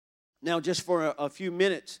Now, just for a few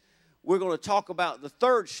minutes, we're going to talk about the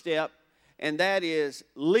third step, and that is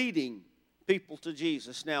leading people to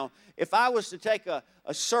Jesus. Now, if I was to take a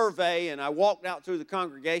survey and I walked out through the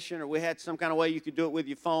congregation, or we had some kind of way you could do it with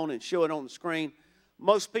your phone and show it on the screen,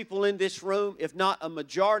 most people in this room, if not a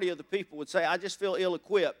majority of the people, would say, I just feel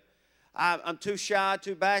ill-equipped. I'm too shy,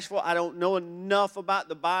 too bashful. I don't know enough about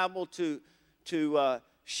the Bible to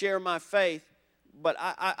share my faith. But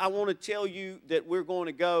I want to tell you that we're going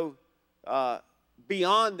to go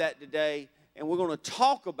beyond that today, and we're going to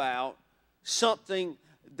talk about something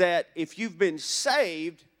that if you've been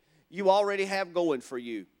saved, you already have going for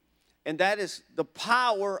you. And that is the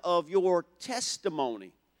power of your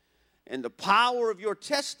testimony. And the power of your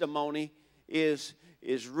testimony is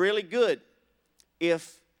really good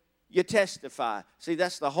if you testify. See,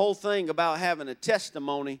 that's the whole thing about having a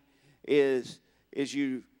testimony is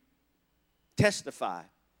you testify.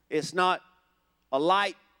 It's not a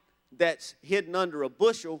light that's hidden under a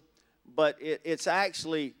bushel, but it's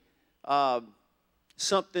actually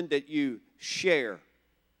something that you share.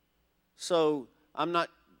 So I'm not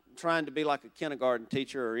trying to be like a kindergarten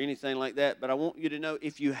teacher or anything like that, but I want you to know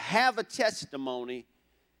if you have a testimony,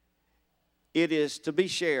 it is to be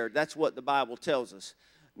shared. That's what the Bible tells us.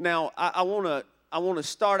 Now, I want to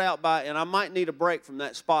start out by, and I might need a break from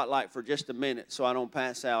that spotlight for just a minute so I don't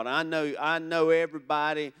pass out. I know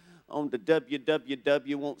everybody on the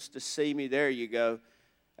www wants to see me. There you go.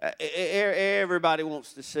 Everybody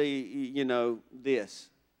wants to see, this.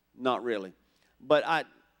 Not really. But I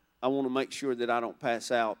want to make sure that I don't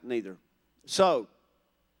pass out neither. So,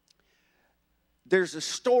 there's a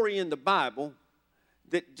story in the Bible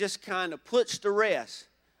that just kind of puts to rest.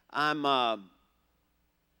 I'm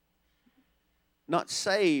not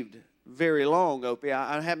saved very long, Opie.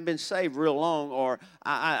 I haven't been saved real long, or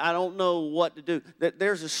I don't know what to do.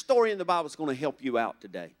 There's a story in the Bible that's going to help you out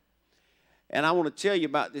today. And I want to tell you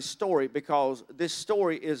about this story because this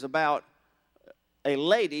story is about a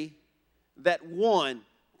lady that won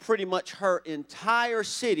pretty much her entire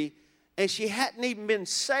city, and she hadn't even been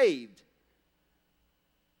saved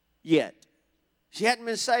yet. She hadn't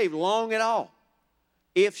been saved long at all,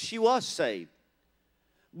 if she was saved.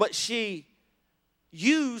 But she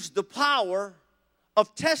used the power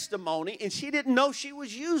of testimony, and she didn't know she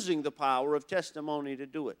was using the power of testimony to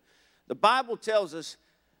do it. The Bible tells us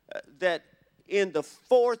that in the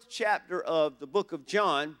 4th chapter of the book of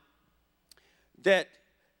John, that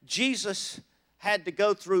Jesus had to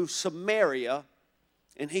go through Samaria,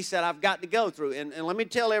 and he said, I've got to go through. And let me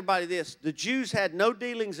tell everybody this, the Jews had no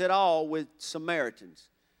dealings at all with Samaritans.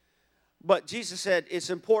 But Jesus said, it's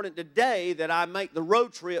important today that I make the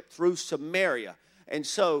road trip through Samaria. And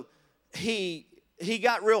so he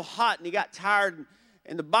got real hot and he got tired.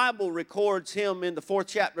 And the Bible records him in the 4th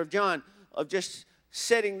chapter of John of just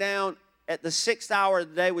sitting down at the 6th hour of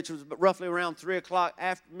the day, which was roughly around 3 o'clock,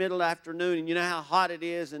 middle afternoon. And you know how hot it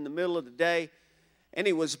is in the middle of the day. And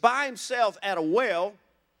he was by himself at a well.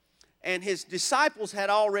 And his disciples had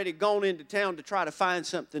already gone into town to try to find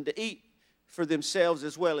something to eat for themselves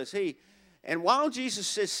as well as he. And while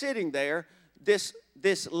Jesus is sitting there, this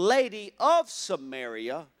lady of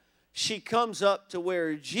Samaria, she comes up to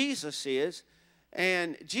where Jesus is,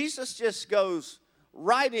 and Jesus just goes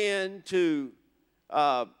right into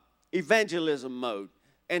evangelism mode.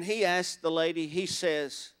 And he asks the lady, he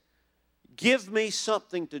says, give me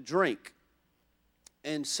something to drink.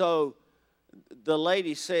 And so the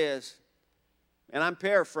lady says, and I'm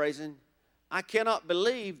paraphrasing, I cannot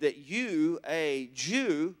believe that you, a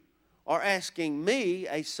Jew, are asking me,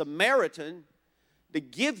 a Samaritan, to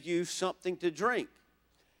give you something to drink.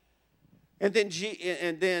 And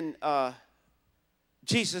then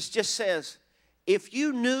Jesus just says, if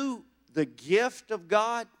you knew the gift of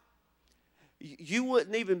God, you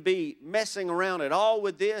wouldn't even be messing around at all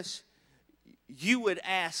with this. You would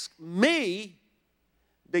ask me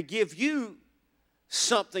to give you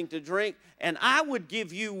something to drink, and I would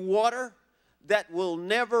give you water that will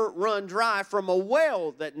never run dry from a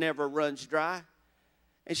well that never runs dry.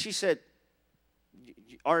 And she said,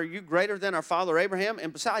 are you greater than our father Abraham?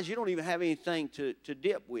 And besides, you don't even have anything to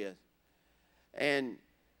dip with. And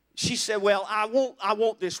she said, well, I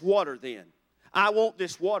want this water then. I want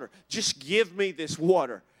this water. Just give me this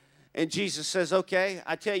water. And Jesus says, okay,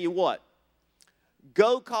 I tell you what.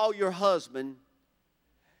 Go call your husband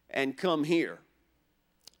and come here.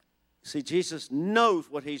 See, Jesus knows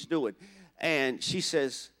what he's doing. And she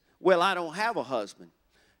says, well, I don't have a husband.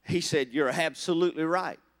 He said, you're absolutely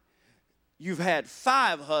right. You've had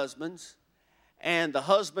 5 husbands, and the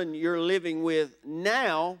husband you're living with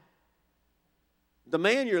now, the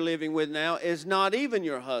man you're living with now, is not even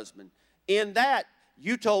your husband. In that,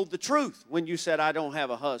 you told the truth when you said, I don't have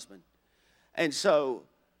a husband. And so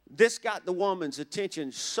this got the woman's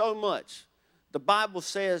attention so much. The Bible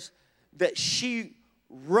says that she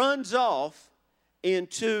runs off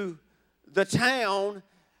into the town,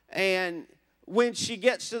 and when she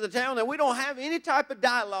gets to the town, and we don't have any type of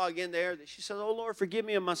dialogue in there, that she says, oh, Lord, forgive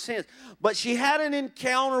me of my sins. But she had an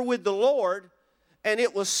encounter with the Lord, and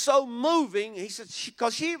it was so moving. He said,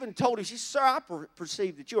 because she even told him, she said, sir, I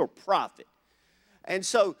perceive that you're a prophet. And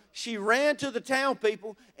so she ran to the town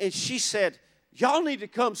people, and she said, y'all need to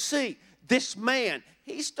come see this man.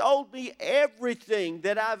 He's told me everything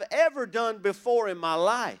that I've ever done before in my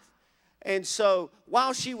life. And so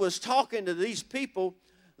while she was talking to these people,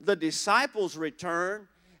 the disciples returned.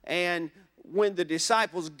 And when the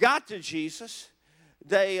disciples got to Jesus,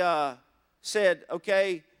 they said,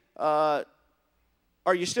 okay, are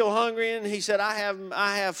you still hungry? And he said, I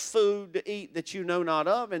have food to eat that you know not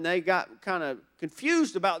of. And they got kind of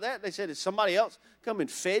confused about that. They said, has somebody else come and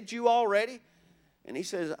fed you already? And he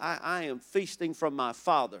says, I am feasting from my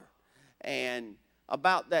Father. And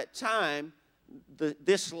about that time,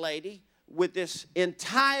 this lady with this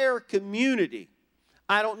entire community,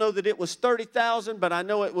 I don't know that it was 30,000, but I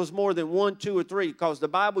know it was more than 1, 2, or 3, because the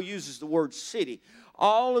Bible uses the word city.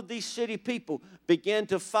 All of these city people began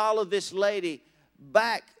to follow this lady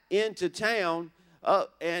back into town,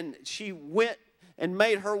 and she went and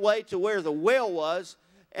made her way to where the well was.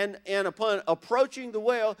 And upon approaching the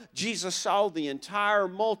well, Jesus saw the entire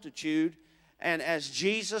multitude. And as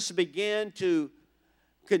Jesus began to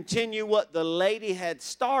continue what the lady had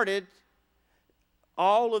started,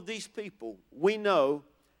 all of these people, we know,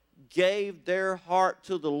 gave their heart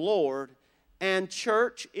to the Lord. And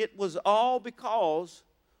church, it was all because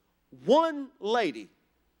one lady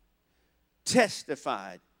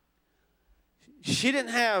testified. She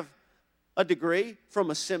didn't have a degree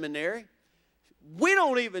from a seminary. We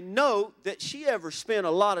don't even know that she ever spent a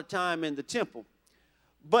lot of time in the temple.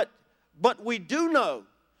 But we do know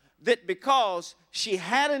that because she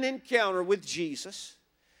had an encounter with Jesus,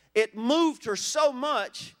 it moved her so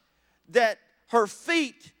much that her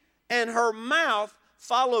feet and her mouth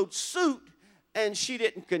followed suit, and she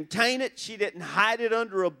didn't contain it. She didn't hide it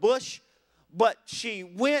under a bush, but she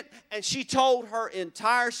went and she told her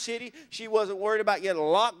entire city. She wasn't worried about getting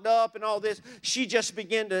locked up and all this. She just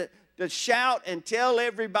began to shout and tell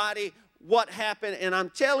everybody what happened. And I'm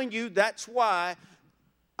telling you, that's why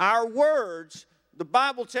our words, the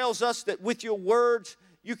Bible tells us that with your words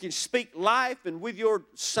you can speak life, and with your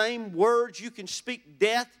same words you can speak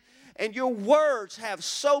death. And your words have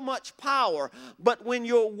so much power, but when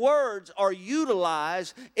your words are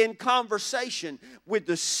utilized in conversation with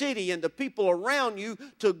the city and the people around you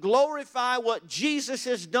to glorify what Jesus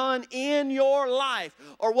has done in your life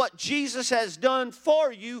or what Jesus has done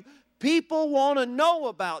for you, people want to know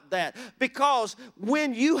about that, because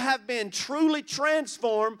when you have been truly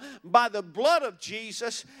transformed by the blood of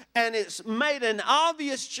Jesus and it's made an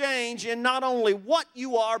obvious change in not only what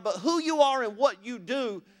you are, but who you are and what you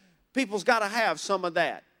do, people's got to have some of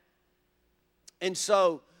that. And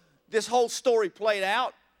so this whole story played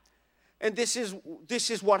out, and this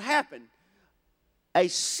is what happened. A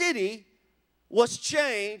city was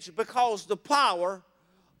changed because the power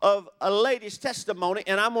of a lady's testimony.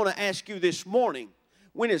 And I'm going to ask you this morning,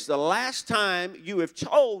 when is the last time you have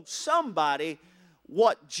told somebody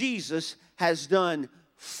what Jesus has done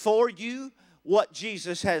for you, what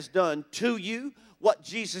Jesus has done to you, what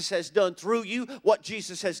Jesus has done through you, what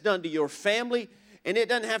Jesus has done to your family? And it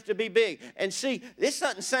doesn't have to be big. And see, this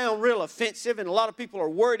doesn't sound real offensive, and a lot of people are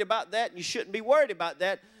worried about that, and you shouldn't be worried about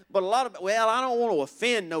that. But I don't want to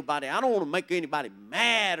offend nobody. I don't want to make anybody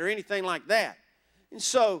mad or anything like that. And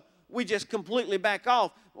so we just completely back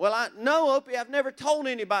off. Well, no, Opie, I've never told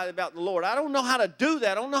anybody about the Lord. I don't know how to do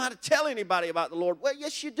that. I don't know how to tell anybody about the Lord. Well,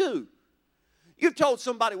 yes, you do. You've told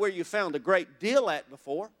somebody where you found a great deal at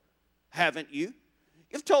before, haven't you?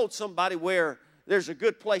 You've told somebody where there's a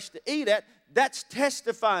good place to eat at. That's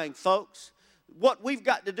testifying, folks. What we've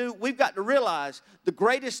got to do, we've got to realize the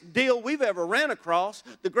greatest deal we've ever ran across,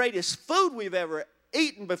 the greatest food we've ever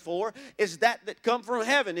eaten before is that come from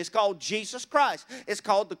heaven. It's called Jesus Christ. It's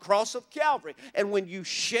called the cross of Calvary. And when you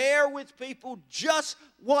share with people just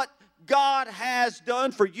what God has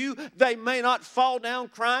done for you, they may not fall down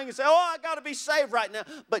crying and say, oh, I got to be saved right now.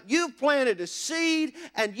 But you've planted a seed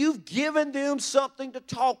and you've given them something to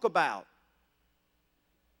talk about.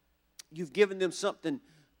 You've given them something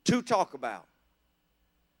to talk about.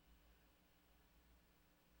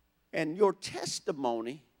 And your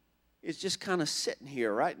testimony is just kind of sitting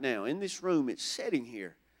here right now in this room. It's sitting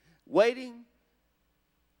here waiting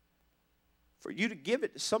for you to give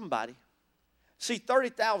it to somebody. See,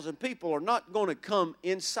 30,000 people are not going to come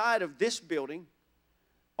inside of this building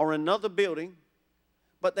or another building,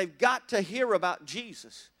 but they've got to hear about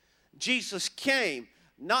Jesus. Jesus came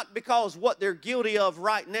not because what they're guilty of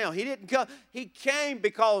right now. He didn't come. He came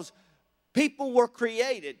because people were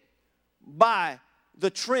created by the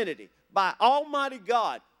Trinity, by Almighty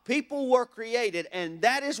God. People were created, and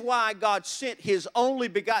that is why God sent His only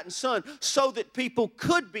begotten Son, so that people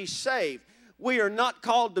could be saved. We are not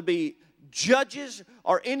called to be judges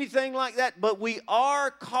or anything like that, but we are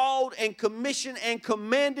called and commissioned and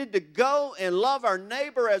commanded to go and love our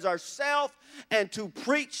neighbor as ourselves and to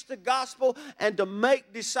preach the gospel and to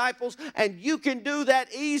make disciples. And you can do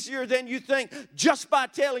that easier than you think, just by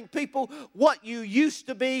telling people what you used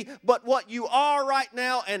to be, but what you are right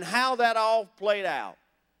now and how that all played out.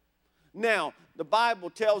 Now, the Bible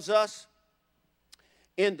tells us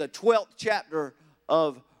in the 12th chapter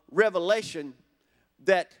of Revelation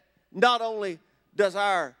that not only does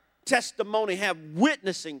our testimony have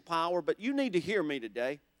witnessing power, but you need to hear me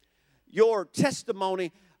today. Your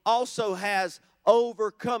testimony also has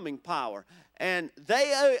overcoming power. And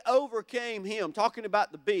they overcame him, talking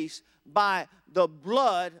about the beast, by the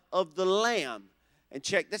blood of the Lamb. And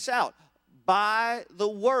check this out. By the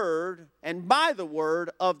word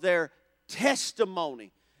of their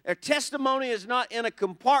testimony. Their testimony is not in a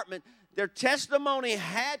compartment. Their testimony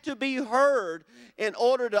had to be heard in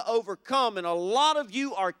order to overcome. And a lot of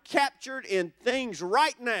you are captured in things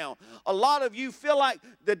right now. A lot of you feel like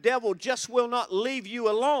the devil just will not leave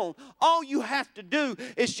you alone. All you have to do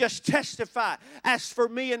is just testify. As for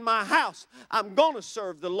me and my house, I'm going to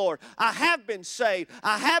serve the Lord. I have been saved.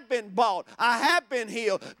 I have been bought. I have been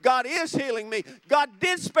healed. God is healing me. God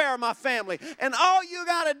did spare my family. And all you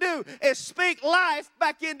got to do is speak life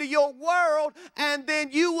back into your world, and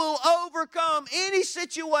then you will overcome any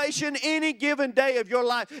situation, any given day of your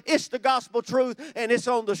life. It's the gospel truth, and it's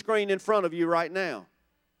on the screen in front of you right now.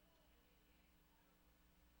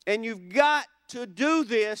 And you've got to do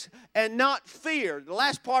this and not fear. The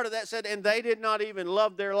last part of that said, and they did not even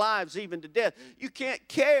love their lives even to death. You can't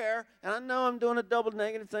care, and I know I'm doing a double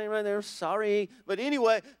negative thing right there, sorry. But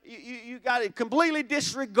anyway, you got to completely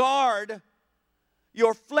disregard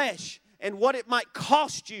your flesh and what it might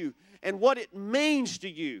cost you and what it means to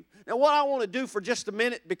you. Now, what I want to do for just a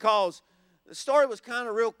minute, because the story was kind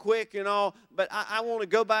of real quick and all, but I want to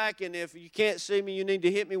go back, and if you can't see me, you need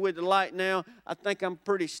to hit me with the light now. I think I'm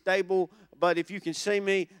pretty stable, but if you can see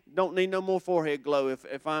me, don't need no more forehead glow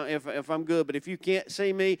if I'm good. But if you can't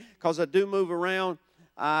see me, because I do move around,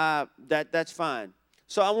 that's fine.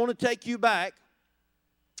 So I want to take you back,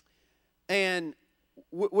 and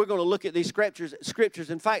we're going to look at these scriptures.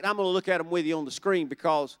 In fact, I'm going to look at them with you on the screen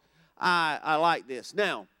because I like this.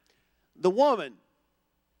 Now, the woman,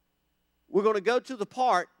 we're going to go to the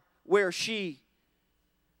part where she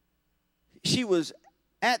was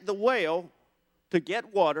at the well to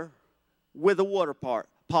get water with a water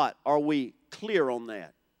pot. Are we clear on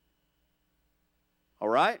that? All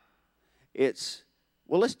right? Let's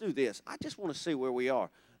do this. I just want to see where we are.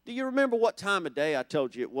 Do you remember what time of day I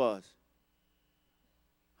told you it was?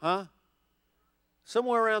 Huh?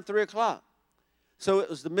 Somewhere around 3 o'clock. So it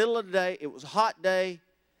was the middle of the day. It was a hot day.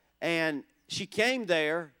 And she came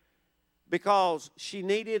there because she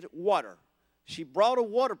needed water. She brought a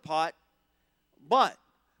water pot, but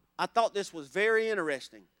I thought this was very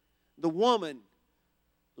interesting. The woman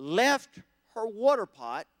left her water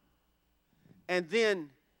pot and then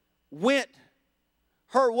went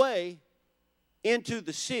her way into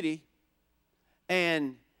the city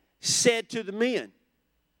and said to the men,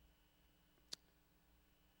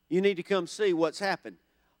 you need to come see what's happened.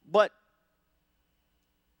 But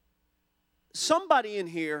somebody in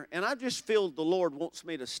here, and I just feel the Lord wants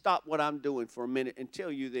me to stop what I'm doing for a minute and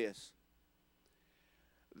tell you this,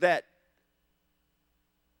 that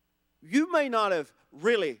you may not have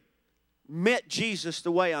really met Jesus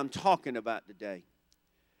the way I'm talking about today.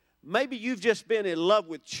 Maybe you've just been in love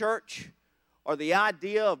with church or the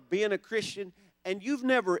idea of being a Christian, and you've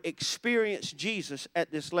never experienced Jesus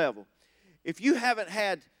at this level. If you haven't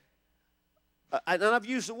had, and I've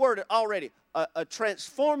used the word already, a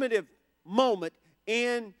transformative moment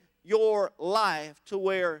in your life to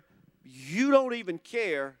where you don't even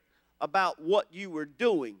care about what you were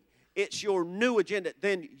doing. It's your new agenda.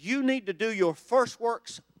 Then you need to do your first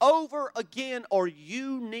works over again, or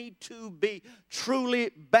you need to be truly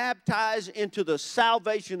baptized into the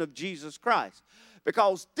salvation of Jesus Christ.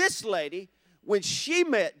 Because this lady, when she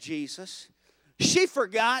met Jesus, she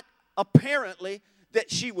forgot apparently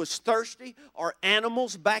that she was thirsty, or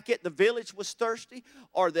animals back at the village was thirsty,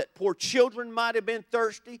 or that poor children might have been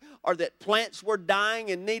thirsty, or that plants were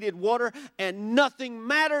dying and needed water, and nothing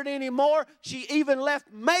mattered anymore. She even left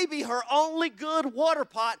maybe her only good water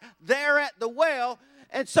pot there at the well,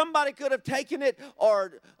 and somebody could have taken it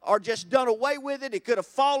or just done away with it. It could have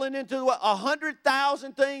fallen into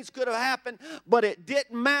 100,000 things could have happened, but it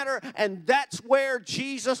didn't matter. And that's where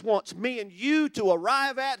Jesus wants me and you to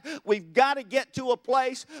arrive at. We've got to get to a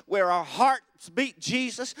place where our heart beat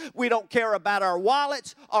Jesus. We don't care about our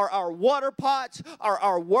wallets or our water pots or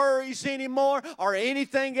our worries anymore or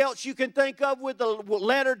anything else you can think of with the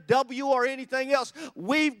letter W or anything else.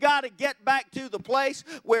 We've got to get back to the place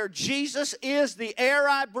where Jesus is the air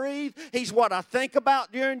I breathe. He's what I think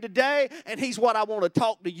about during the day, and He's what I want to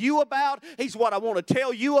talk to you about. He's what I want to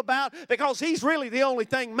tell you about, because He's really the only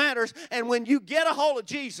thing matters. And when you get a hold of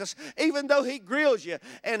Jesus, even though He grills you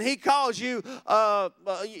and He calls you a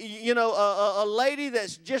lady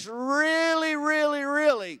that's just really,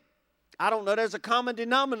 I don't know, there's a common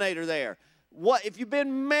denominator there. What if you've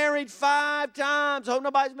been married 5 times? Oh,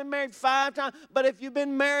 nobody's been married 5 times. But if you've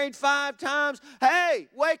been married 5 times, hey,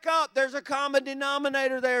 wake up. There's a common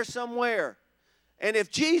denominator there somewhere. And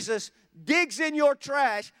if Jesus digs in your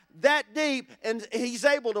trash that deep and He's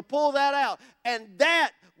able to pull that out, and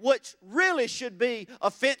that which really should be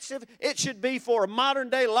offensive, it should be for a modern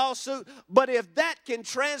day lawsuit, but if that can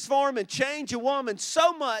transform and change a woman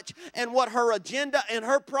so much, and what her agenda and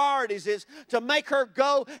her priorities is to make her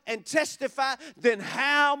go and testify, then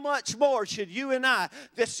how much more should you and I,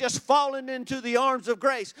 that's just fallen into the arms of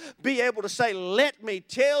grace, be able to say, let me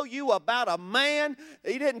tell you about a man.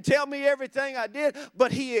 He didn't tell me everything I did,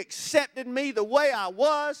 but He accepted me the way I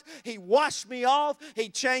was. He washed me off. He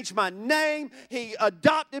changed my name. He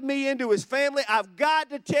adopted me into His family. I've got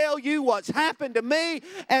to tell you what's happened to me.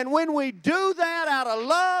 And when we do that out of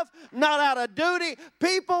love, not out of duty,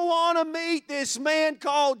 people want to meet this man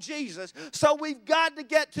called Jesus. So we've got to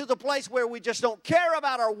get to the place where we just don't care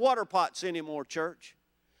about our water pots anymore, church.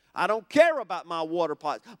 I don't care about my water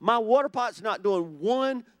pots. My water pot's not doing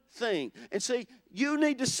one thing. And see, you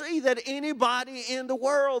need to see that anybody in the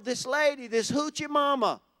world, this lady, this hoochie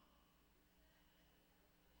mama,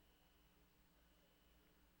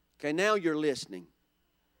 okay, now you're listening.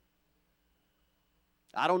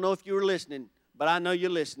 I don't know if you were listening, but I know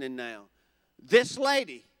you're listening now. This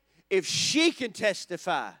lady, if she can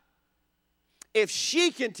testify,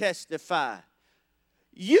 you can testify.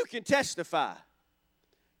 You can testify,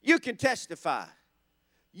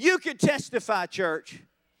 church.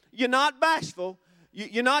 You're not bashful.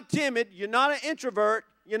 You're not timid. You're not an introvert.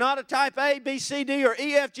 You're not a type A, B, C, D, or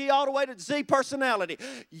E, F, G, all the way to Z personality.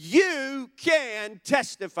 You can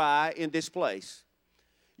testify in this place.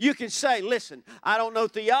 You can say, listen, I don't know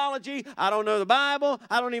theology, I don't know the Bible,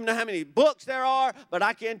 I don't even know how many books there are, but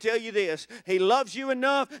I can tell you this. He loves you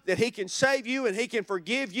enough that He can save you and He can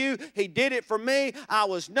forgive you. He did it for me. I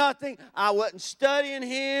was nothing. I wasn't studying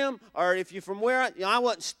Him, or if you're from where I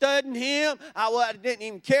wasn't studying Him. I didn't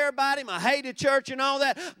even care about Him. I hated church and all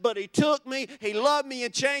that, but He took me, He loved me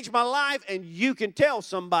and changed my life, and you can tell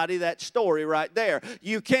somebody that story right there.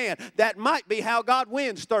 You can. That might be how God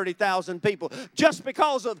wins 30,000 people. Just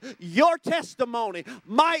because of your testimony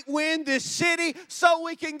might win this city so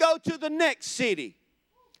we can go to the next city.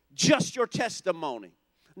 Just your testimony.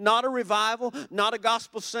 Not a revival, not a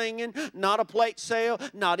gospel singing, not a plate sale,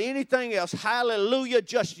 not anything else. Hallelujah.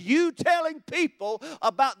 Just you telling people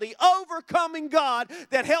about the overcoming God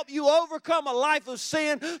that helped you overcome a life of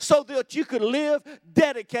sin so that you could live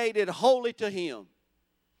dedicated wholly to Him.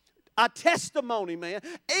 A testimony, man.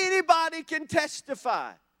 Anybody can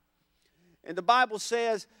testify. And the Bible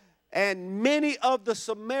says, and many of the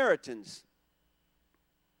Samaritans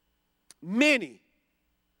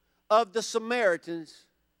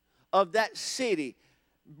of that city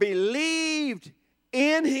believed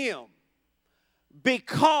in Him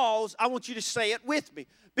because, I want you to say it with me,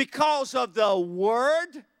 because of the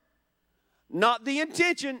word, not the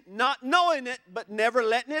intention, not knowing it, but never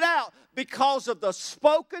letting it out, because of the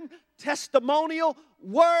spoken testimonial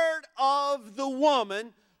word of the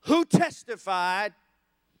woman who testified,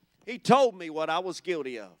 he told me what I was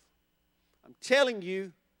guilty of. I'm telling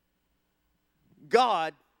you,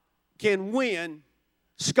 God can win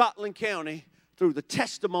Scotland County through the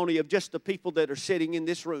testimony of just the people that are sitting in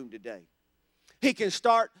this room today. He can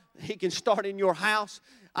start in your house.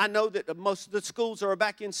 I know that most of the schools are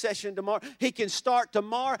back in session tomorrow. He can start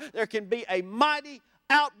tomorrow. There can be a mighty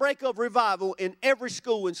outbreak of revival in every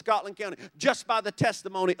school in Scotland County just by the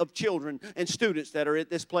testimony of children and students that are at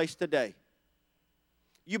this place today.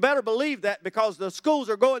 You better believe that, because the schools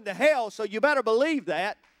are going to hell, so you better believe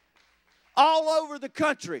that. All over the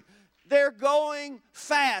country. They're going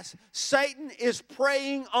fast. Satan is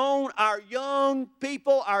preying on our young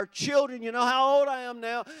people, our children. You know how old I am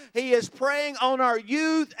now. He is preying on our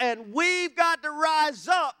youth, and we've got to rise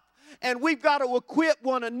up. And we've got to equip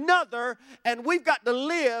one another, and we've got to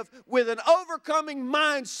live with an overcoming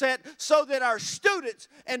mindset so that our students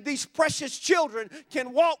and these precious children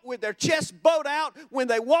can walk with their chest bowed out when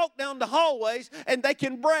they walk down the hallways, and they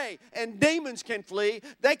can pray, and demons can flee.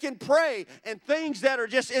 They can pray, and things that are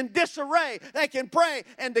just in disarray, they can pray,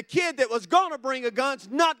 and the kid that was going to bring a gun's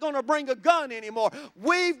not going to bring a gun anymore.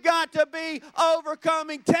 We've got to be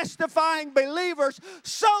overcoming, testifying believers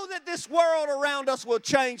so that this world around us will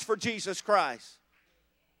change for Jesus Christ.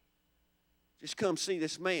 Just come see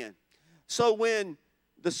this man. So when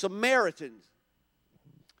the Samaritans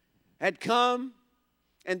had come,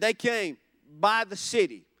 and they came by the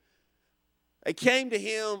city, they came to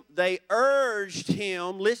him, they urged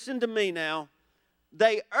him, listen to me now,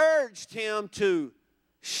 they urged him to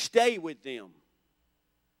stay with them.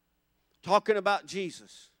 Talking about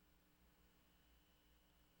Jesus.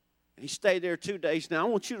 He stayed there 2 days. Now I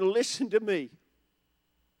want you to listen to me.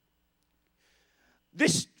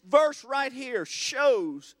 This verse right here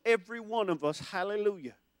shows every one of us,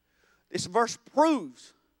 hallelujah. This verse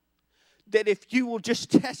proves that if you will just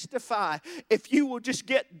testify, if you will just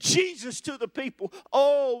get Jesus to the people,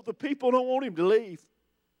 oh, the people don't want him to leave.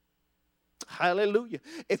 Hallelujah.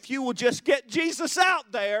 If you will just get Jesus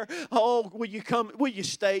out there, oh, will you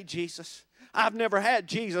stay, Jesus? I've never had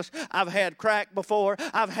Jesus. I've had crack before.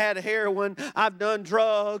 I've had heroin. I've done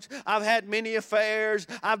drugs. I've had many affairs.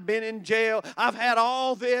 I've been in jail. I've had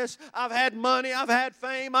all this. I've had money. I've had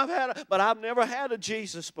fame. But I've never had a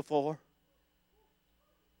Jesus before.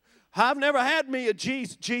 I've never had me a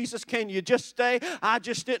Jesus. Jesus, can you just stay? I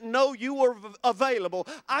just didn't know you were available.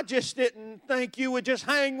 I just didn't think you would just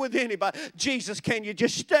hang with anybody. Jesus, can you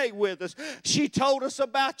just stay with us? She told us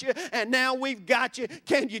about you, and now we've got you.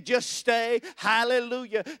 Can you just stay?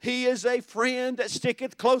 Hallelujah. He is a friend that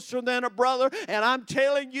sticketh closer than a brother, and I'm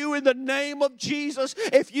telling you in the name of Jesus,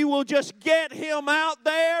 if you will just get him out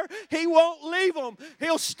there, he won't leave them.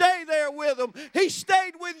 He'll stay there with them. He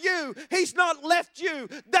stayed with you. He's not left you.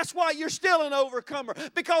 That's why you're still an overcomer,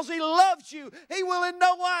 because he loves you. He will in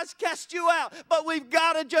no wise cast you out. But we've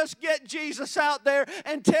got to just get Jesus out there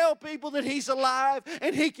and tell people that he's alive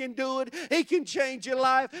and he can do it. He can change your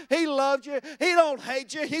life. He loved you. He don't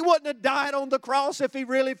hate you. He wouldn't have died on the cross if he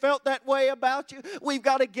really felt that way about you. We've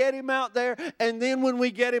got to get him out there, and then when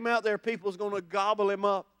we get him out there, people's going to gobble him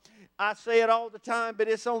up. I say it all the time, but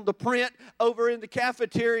it's on the print over in the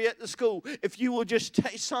cafeteria at the school. If you will just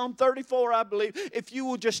taste, Psalm 34, I believe, if you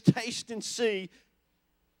will just taste and see,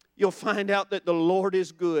 you'll find out that the Lord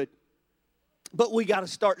is good. But we got to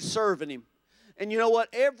start serving him. And you know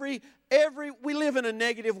what? We live in a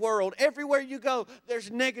negative world. Everywhere you go, there's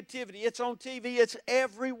negativity. It's on TV. It's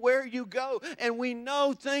everywhere you go. And we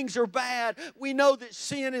know things are bad. We know that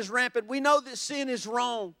sin is rampant. We know that sin is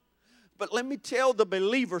wrong. But let me tell the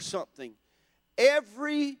believer something.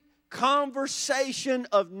 Every conversation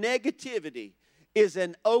of negativity is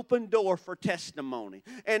an open door for testimony.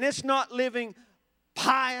 And it's not living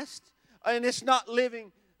pious, and it's not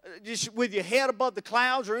living just with your head above the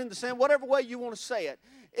clouds or in the sand, whatever way you want to say it.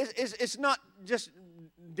 It's not just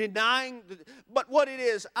denying, but what it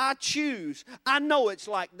is, I choose. I know it's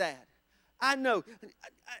like that. I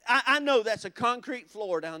know that's a concrete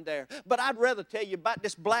floor down there, but I'd rather tell you about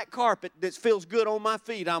this black carpet that feels good on my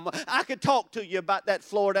feet. I could talk to you about that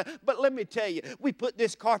floor down, but let me tell you, we put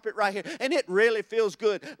this carpet right here, and it really feels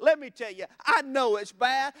good. Let me tell you, I know it's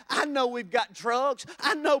bad. I know we've got drugs.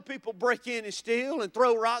 I know people break in and steal and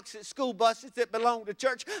throw rocks at school buses that belong to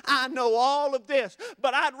church. I know all of this,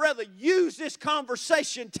 but I'd rather use this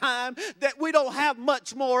conversation time that we don't have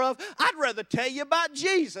much more of. I'd rather tell you about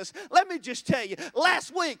Jesus. Let me just tell you,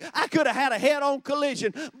 last week I could have had a head-on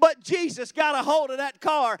collision, but Jesus got a hold of that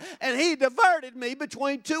car and he diverted me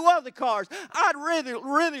between two other cars. I'd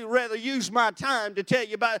really rather use my time to tell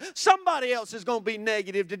you about it. Somebody else is going to be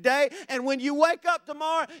negative today, and when you wake up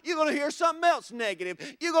tomorrow, you're going to hear something else negative.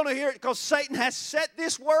 You're going to hear it because Satan has set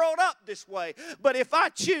this world up this way. But if I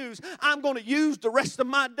choose, I'm going to use the rest of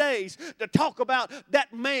my days to talk about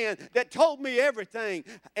that man that told me everything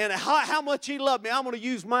and how much he loved me. I'm going to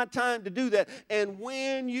use my time to do that. And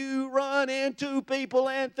when you run into people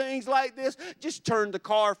and things like this, just turn the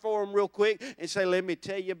car for them real quick and say, let me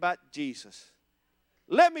tell you about Jesus.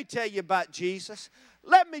 Let me tell you about Jesus.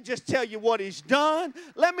 Let me just tell you what he's done.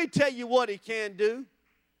 Let me tell you what he can do.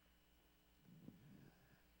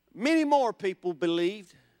 Many more people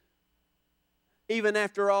believed even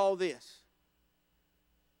after all this.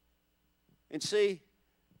 And see,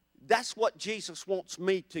 that's what Jesus wants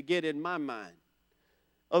me to get in my mind.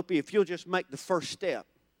 Opie, if you'll just make the first step,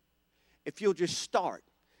 if you'll just start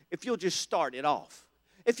it off,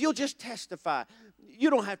 if you'll just testify, you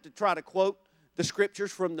don't have to try to quote the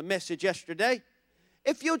scriptures from the message yesterday.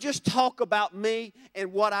 If you'll just talk about me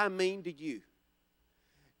and what I mean to you,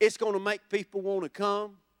 it's going to make people want to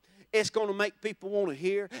come. It's going to make people want to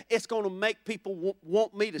hear. It's going to make people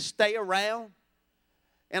want me to stay around.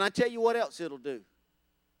 And I tell you what else it'll do.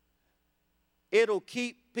 It'll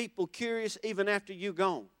keep people curious even after you're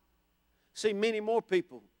gone. See, many more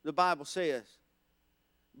people, the Bible says,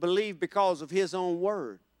 believe because of His own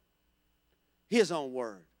word. His own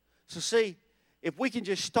word. So see, if we can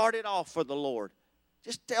just start it off for the Lord,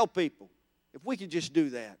 just tell people, if we can just do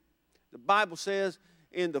that. The Bible says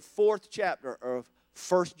in the 4th chapter of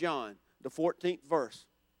 1 John, the 14th verse,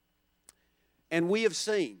 and we have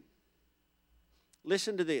seen,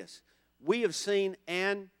 listen to this, we have seen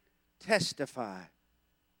and testify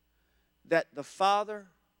that the Father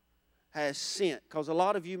has sent. Because a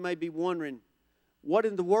lot of you may be wondering, what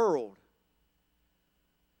in the world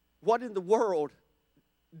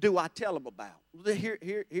do I tell them about?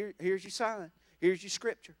 Here's your sign. Here's your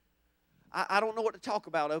scripture. I don't know what to talk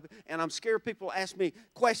about, and I'm scared people ask me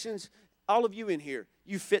questions. All of you in here,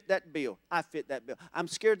 you fit that bill. I fit that bill. I'm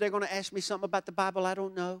scared they're going to ask me something about the Bible I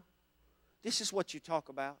don't know. This is what you talk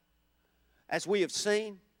about. As we have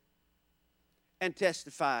seen and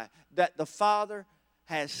testify that the Father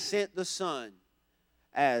has sent the Son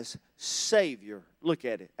as Savior. Look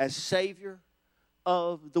at it. As Savior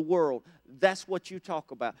of the world. That's what you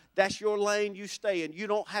talk about. That's your lane you stay in. You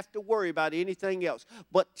don't have to worry about anything else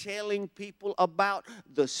but telling people about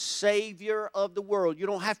the Savior of the world. You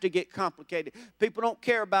don't have to get complicated. People don't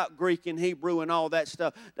care about Greek and Hebrew and all that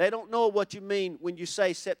stuff. They don't know what you mean when you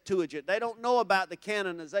say Septuagint. They don't know about the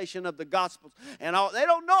canonization of the Gospels and all. They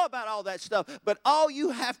don't know about all that stuff. But all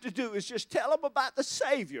you have to do is just tell them about the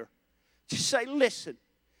Savior. Just say, listen,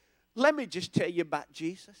 let me just tell you about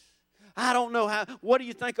Jesus. I don't know what do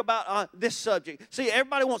you think about this subject? See,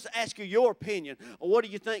 everybody wants to ask you your opinion. Or what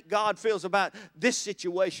do you think God feels about this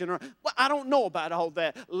situation? Or well, I don't know about all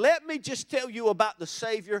that. Let me just tell you about the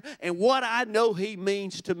Savior and what I know He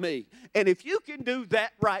means to me. And if you can do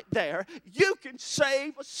that right there, you can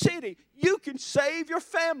save a city. You can save your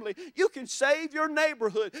family. You can save your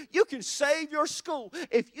neighborhood. You can save your school.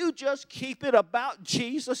 If you just keep it about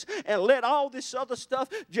Jesus and let all this other stuff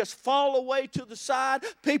just fall away to the side,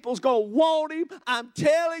 people's going to want Him. I'm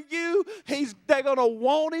telling you, they're going to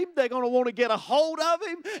want Him. They're going to want to get a hold of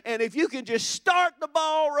Him. And if you can just start the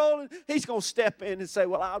ball rolling, He's going to step in and say,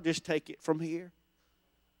 well, I'll just take it from here.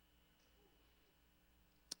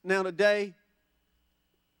 Now today,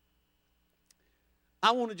 I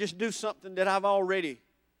want to just do something that I've already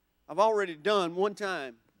done one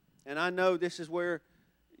time. And I know this is where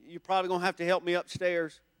you're probably going to have to help me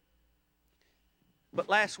upstairs. But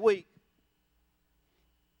last week,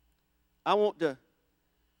 I want to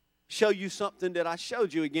show you something that I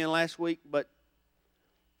showed you again last week, but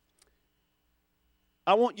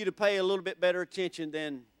I want you to pay a little bit better attention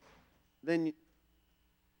than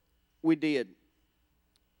we did.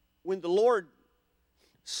 When the Lord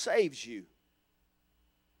saves you,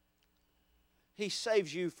 He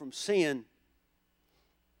saves you from sin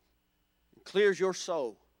and clears your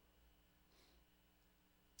soul.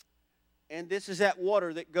 And this is that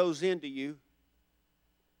water that goes into you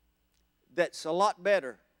that's a lot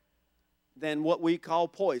better than what we call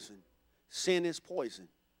poison. Sin is poison.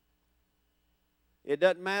 It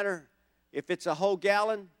doesn't matter if it's a whole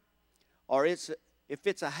gallon or if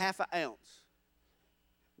it's a half an ounce.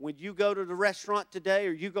 When you go to the restaurant today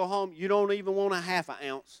or you go home, you don't even want a half an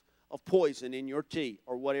ounce of poison in your tea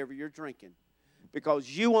or whatever you're drinking, because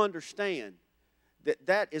you understand that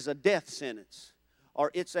that is a death sentence, or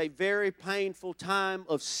it's a very painful time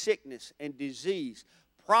of sickness and disease,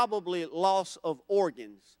 probably loss of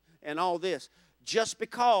organs and all this, just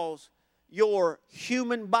because your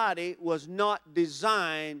human body was not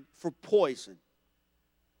designed for poison.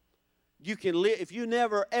 You can live if you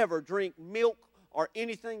never ever drink milk or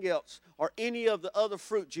anything else, or any of the other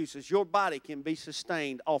fruit juices, your body can be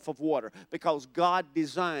sustained off of water because God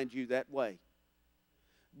designed you that way.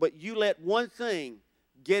 But you let one thing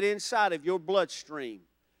get inside of your bloodstream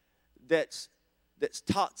that's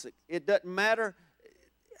toxic. It doesn't matter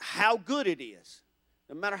how good it is,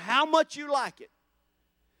 no matter how much you like it.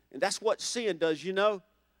 And that's what sin does, you know.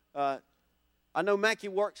 I know Mackie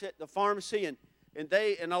works at the pharmacy, and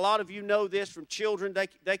a lot of you know this from children.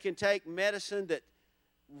 They can take medicine that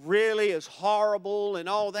really is horrible and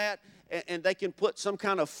all that, and they can put some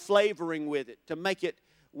kind of flavoring with it to make it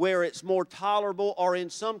where it's more tolerable, or in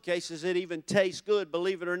some cases it even tastes good,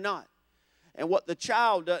 believe it or not. And what the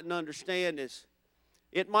child doesn't understand is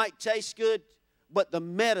it might taste good, but the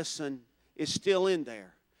medicine is still in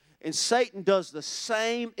there. And Satan does the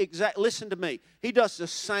same exact, listen to me, he does the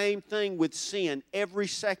same thing with sin every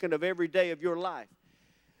second of every day of your life.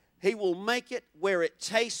 He will make it where it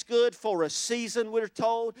tastes good for a season, we're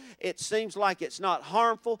told. It seems like it's not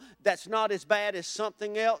harmful. That's not as bad as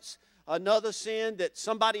something else. Another sin that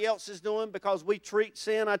somebody else is doing, because we treat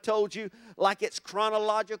sin, I told you, like it's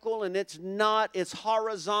chronological, and it's not. It's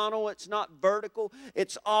horizontal. It's not vertical.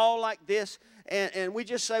 It's all like this. And we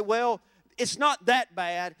just say, well, it's not that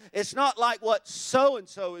bad. It's not like what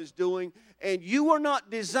so-and-so is doing. And you were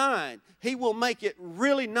not designed. He will make it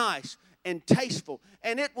really nice and tasteful.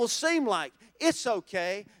 And it will seem like it's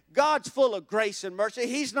okay. God's full of grace and mercy.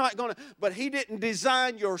 He's not going to, but He didn't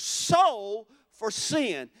design your soul for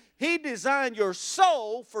sin. He designed your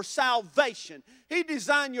soul for salvation. He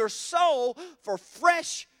designed your soul for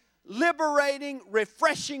fresh, liberating,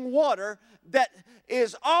 refreshing water that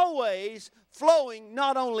is always flowing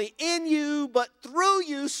not only in you but through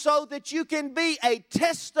you, so that you can be a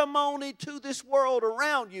testimony to this world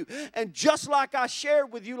around you. And just like I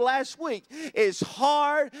shared with you last week, it's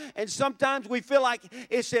hard, and sometimes we feel like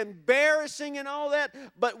it's embarrassing and all that,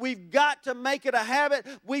 but we've got to make it a habit.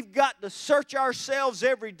 We've got to search ourselves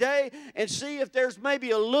every day and see if there's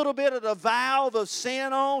maybe a little bit of the valve of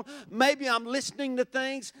sin on. Maybe I'm listening to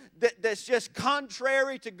things that's just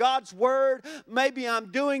contrary to God's Word. Maybe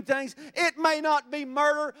I'm doing things. It may not be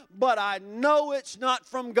murder, but I know it's not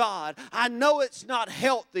from God. I know it's not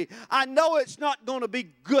healthy. I know it's not going to be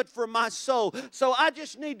good for my soul. So I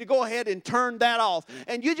just need to go ahead and turn that off.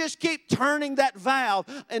 And you just keep turning that valve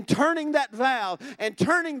and turning that valve and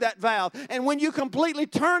turning that valve. And when you completely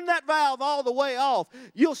turn that valve all the way off,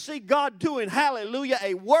 you'll see God doing, hallelujah,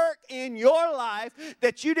 a work in your life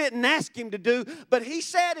that you didn't ask Him to do. But He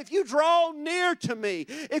said, if you draw near to me,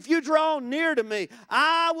 if you draw near to me,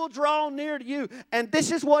 I will draw near to you. And this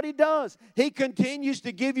is what He does. He continues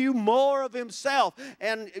to give you more of Himself.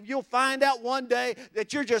 And you'll find out one day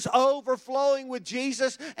that you're just overflowing with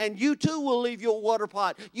Jesus, and you too will leave your water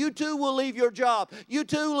pot. You too will leave your job. You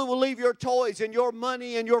too will leave your toys and your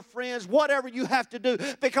money and your friends, whatever you have to do,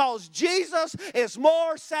 because Jesus is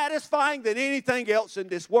more satisfying than anything else in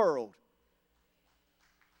this world.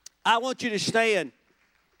 I want you to stand,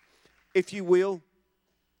 if you will,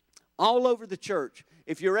 all over the church.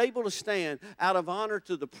 If you're able to stand out of honor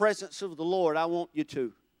to the presence of the Lord, I want you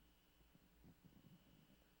to.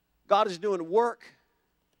 God is doing a work,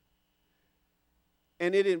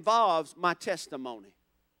 and it involves my testimony.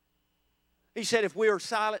 He said, if we are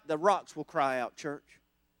silent, the rocks will cry out, church.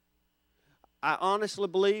 I honestly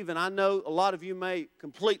believe, and I know a lot of you may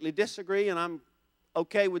completely disagree, and I'm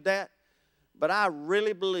okay with that, but I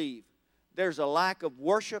really believe there's a lack of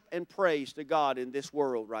worship and praise to God in this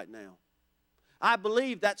world right now. I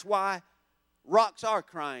believe that's why rocks are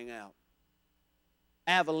crying out.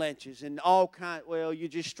 Avalanches and all kinds. Well, you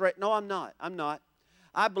just straight. No, I'm not.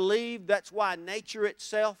 I believe that's why nature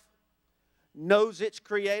itself knows its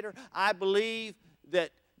creator. I believe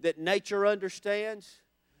that nature understands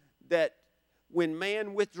that when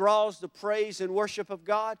man withdraws the praise and worship of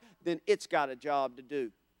God, then it's got a job to do.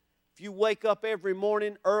 If you wake up every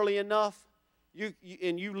morning early enough,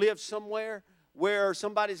 and you live somewhere where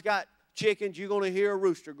somebody's got chickens, you're going to hear a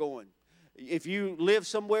rooster going. If you live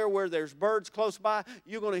somewhere where there's birds close by,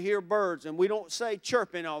 you're going to hear birds. And we don't say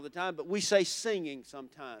chirping all the time, but we say singing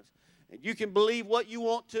sometimes. And you can believe what you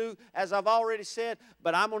want to, as I've already said,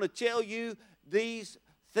 but I'm going to tell you these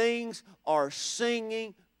things are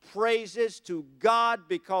singing praises to God,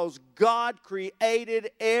 because God created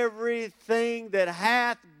everything that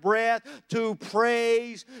hath breath to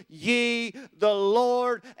praise ye the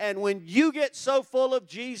Lord. And when you get so full of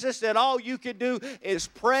Jesus that all you can do is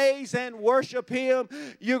praise and worship Him,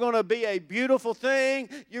 you're going to be a beautiful thing.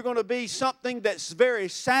 You're going to be something that's very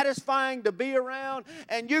satisfying to be around.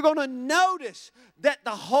 And you're going to notice that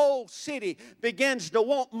the whole city begins to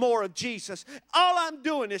want more of Jesus. All I'm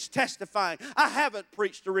doing is testifying. I haven't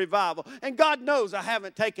preached a revival. And God knows I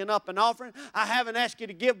haven't taken up an offering. I haven't asked you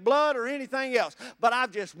to give blood or anything else. But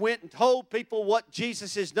I've just went and told people what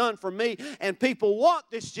Jesus has done for me. And people want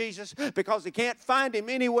this Jesus because they can't find Him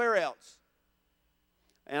anywhere else.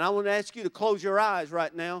 And I want to ask you to close your eyes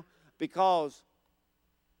right now, because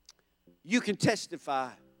you can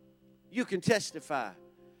testify. You can testify.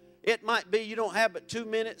 It might be you don't have but 2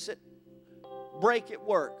 minutes at break at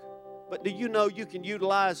work. But do you know you can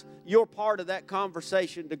utilize your part of that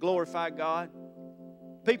conversation to glorify God?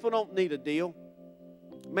 People don't need a deal.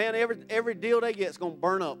 Man, every deal they get is going to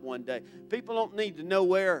burn up one day. People don't need to know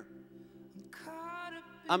where.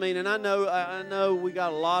 I mean, and I know we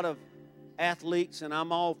got a lot of athletes, and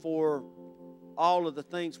I'm all for all of the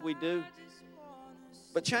things we do.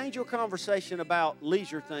 But change your conversation about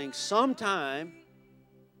leisure things sometime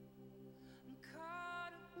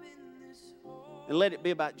and let it be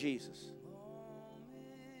about Jesus.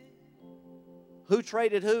 Who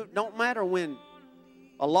traded who? Don't matter when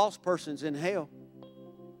a lost person's in hell.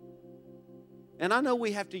 And I know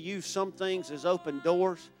we have to use some things as open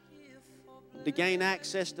doors to gain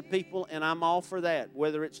access to people, and I'm all for that,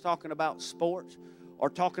 whether it's talking about sports or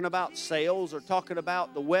talking about sales or talking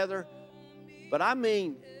about the weather. But I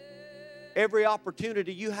mean, every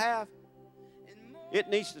opportunity you have, it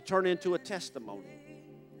needs to turn into a testimony.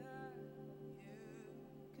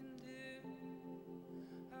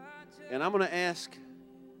 And I'm going to ask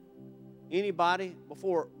anybody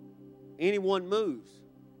before anyone moves,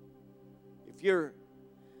 if you're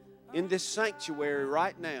in this sanctuary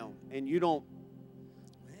right now and you don't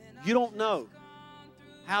know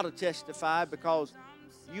how to testify because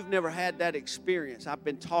you've never had that experience I've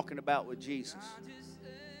been talking about with Jesus.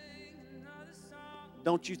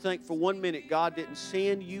 Don't you think for 1 minute God didn't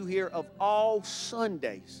send you here of all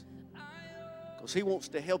Sundays because He wants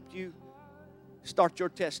to help you start your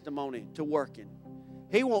testimony to working.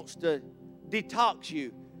 He wants to detox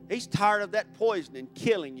you. He's tired of that poisoning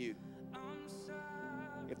killing you.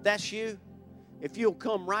 If that's you, if you'll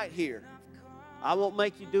come right here, I won't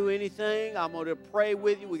make you do anything. I'm going to pray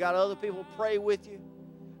with you. We got other people pray with you.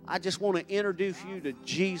 I just want to introduce you to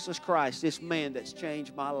Jesus Christ, this man that's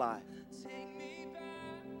changed my life.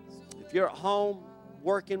 If you're at home,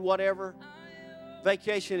 working, whatever,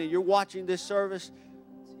 vacation, and you're watching this service,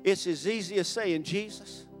 it's as easy as saying,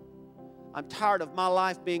 Jesus, I'm tired of my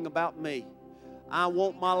life being about me. I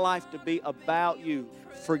want my life to be about you.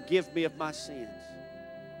 Forgive me of my sins.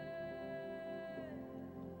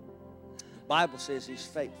 The Bible says He's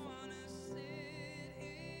faithful.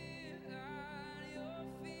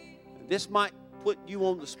 This might put you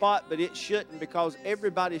on the spot, but it shouldn't, because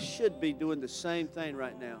everybody should be doing the same thing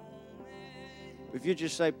right now. If you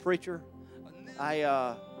just say, preacher,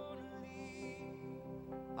 I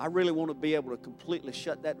really want to be able to completely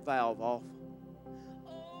shut that valve off.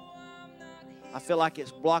 I feel like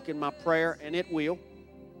it's blocking my prayer, and it will.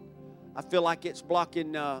 I feel like it's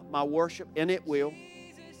blocking my worship, and it will.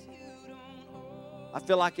 I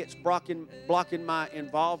feel like it's blocking my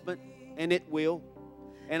involvement, and it will.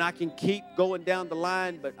 And I can keep going down the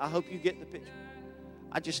line, but I hope you get the picture.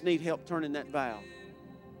 I just need help turning that valve.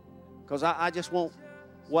 Because I just want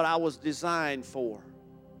what I was designed for.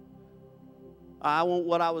 I want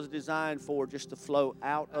what I was designed for just to flow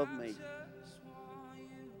out of me.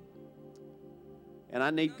 And I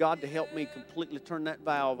need God to help me completely turn that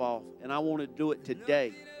valve off. And I want to do it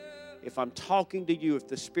today. If I'm talking to you, if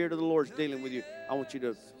the Spirit of the Lord is dealing with you, I want you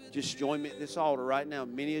to just join me at this altar right now.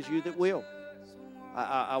 Many of you that will.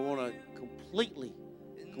 I want to completely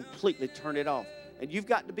turn it off. And you've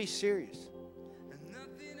got to be serious.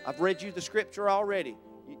 I've read you the scripture already.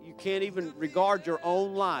 You can't even regard your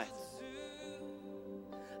own life.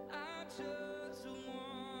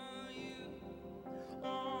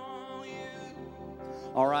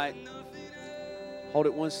 All right. Hold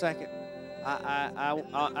it 1 second. I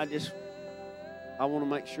want to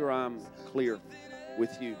make sure I'm clear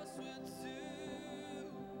with you.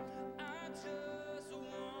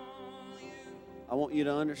 I want you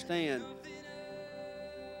to understand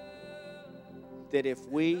that if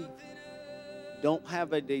we don't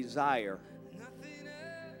have a desire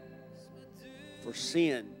for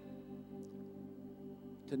sin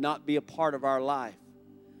to not be a part of our life,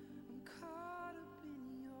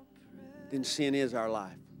 then sin is our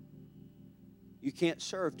life. You can't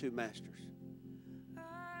serve two masters.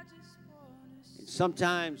 And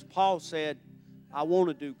sometimes Paul said, I want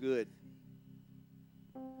to do good.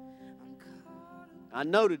 I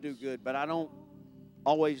know to do good, but I don't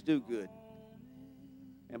always do good.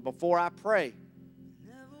 And before I pray,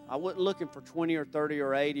 I wasn't looking for 20 or 30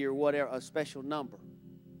 or 80 or whatever, a special number.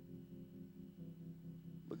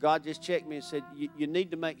 But God just checked me and said, you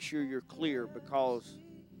need to make sure you're clear, because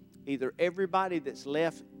either everybody that's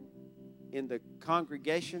left in the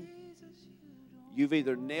congregation, you've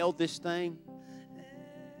either nailed this thing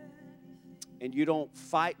and you don't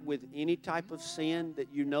fight with any type of sin that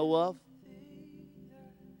you know of,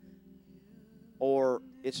 or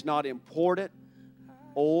it's not important,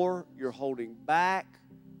 or you're holding back,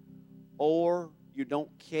 or you don't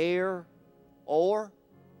care, or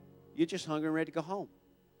You're just hungry and ready to go home.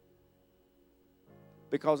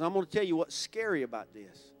 Because I'm going to tell you what's scary about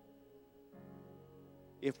this.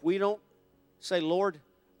 If we don't say, Lord,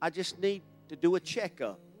 I just need to do a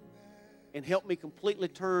checkup and help me completely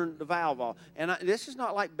turn the valve off. And this is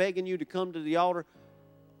not like begging you to come to the altar,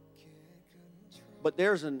 but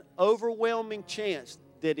there's an overwhelming chance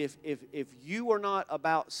that if you are not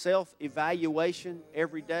about self-evaluation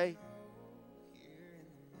every day,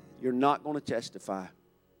 you're not going to testify.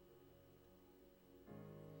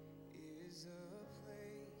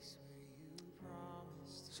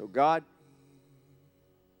 So God,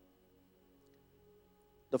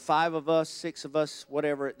 the 5 of us, 6 of us,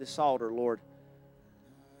 whatever, at this altar, Lord,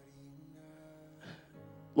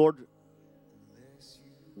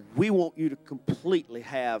 we want you to completely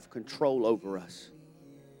have control over us.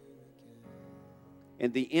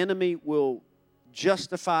 And the enemy will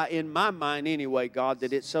justify in my mind anyway, God,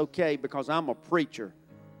 that it's okay because I'm a preacher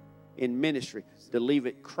in ministry to leave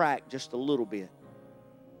it cracked just a little bit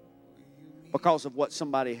because of what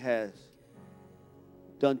somebody has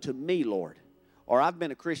done to me, Lord. Or I've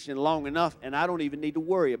been a Christian long enough and I don't even need to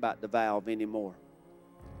worry about the valve anymore.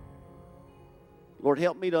 Lord,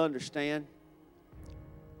 help me to understand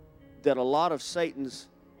that a lot of Satan's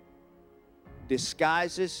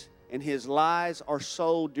disguises and his lies are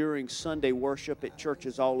sold during Sunday worship at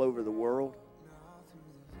churches all over the world.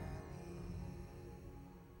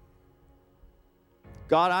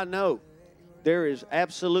 God, I know there is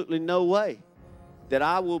absolutely no way that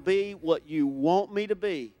I will be what you want me to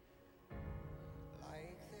be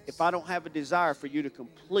if I don't have a desire for you to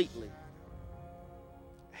completely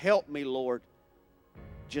help me, Lord,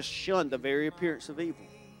 just shun the very appearance of evil.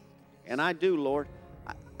 And I do, Lord.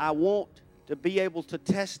 I want to be able to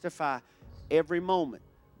testify every moment.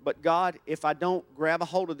 But God, if I don't grab a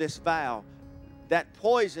hold of this valve, that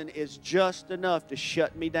poison is just enough to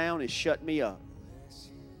shut me down and shut me up.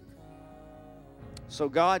 So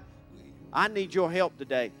God, I need your help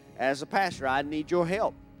today. As a pastor, I need your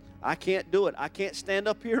help. I can't do it. I can't stand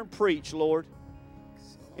up here and preach, Lord,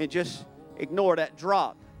 and just ignore that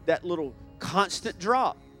drop, that little constant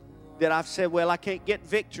drop that I've said, well, I can't get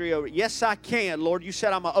victory over it. Yes, I can, Lord. You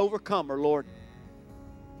said I'm an overcomer, Lord.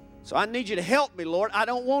 So I need you to help me, Lord. I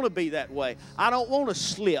don't want to be that way. I don't want to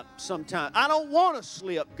slip sometimes. I don't want to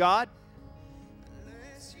slip, God.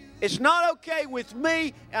 It's not okay with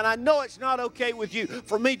me, and I know it's not okay with you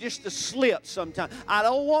for me just to slip sometimes. I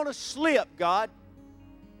don't want to slip, God.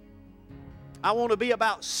 I want to be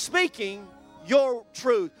about speaking your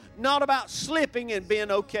truth, not about slipping and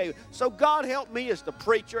being okay. So God, help me as the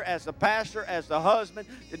preacher, as the pastor, as the husband,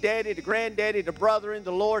 the daddy, the granddaddy, the brother in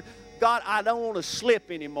the Lord. God, I don't want to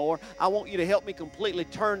slip anymore. I want you to help me completely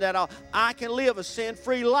turn that off. I can live a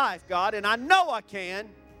sin-free life, God, and I know I can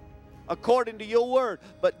according to your word.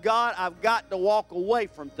 But God, I've got to walk away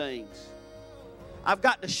from things. I've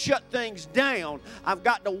got to shut things down. I've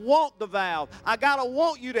got to want the valve. I got to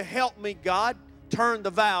want you to help me, God, turn the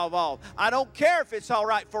valve off. I don't care if it's all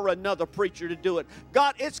right for another preacher to do it.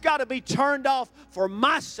 God, it's got to be turned off for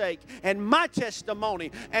my sake and my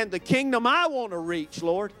testimony and the kingdom I want to reach,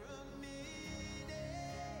 Lord.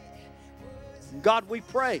 God, we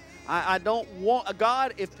pray. I don't want,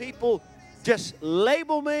 God, if people just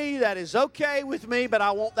label me, that is okay with me, but I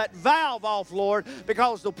want that valve off, Lord,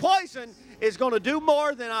 because the poison is going to do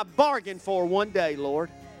more than I bargained for one day, Lord.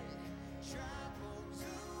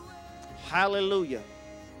 Hallelujah.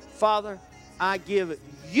 Father, I give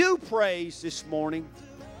you praise this morning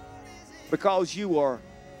because you are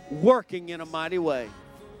working in a mighty way.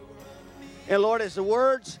 And Lord, as the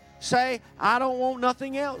words say, I don't want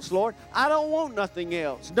nothing else, Lord. I don't want nothing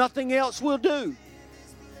else. Nothing else will do.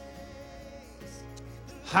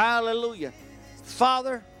 Hallelujah.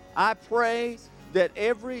 Father, I pray that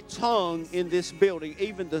every tongue in this building,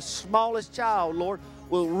 even the smallest child, Lord,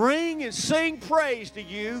 will ring and sing praise to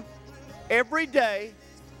you every day,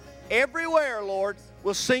 everywhere, Lord,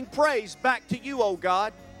 will sing praise back to you, oh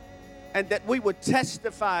God, and that we would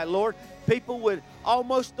testify, Lord. People would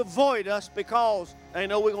almost avoid us because they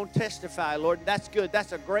know we're going to testify, Lord. That's good.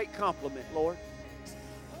 That's a great compliment, Lord.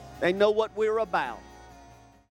 They know what we're about.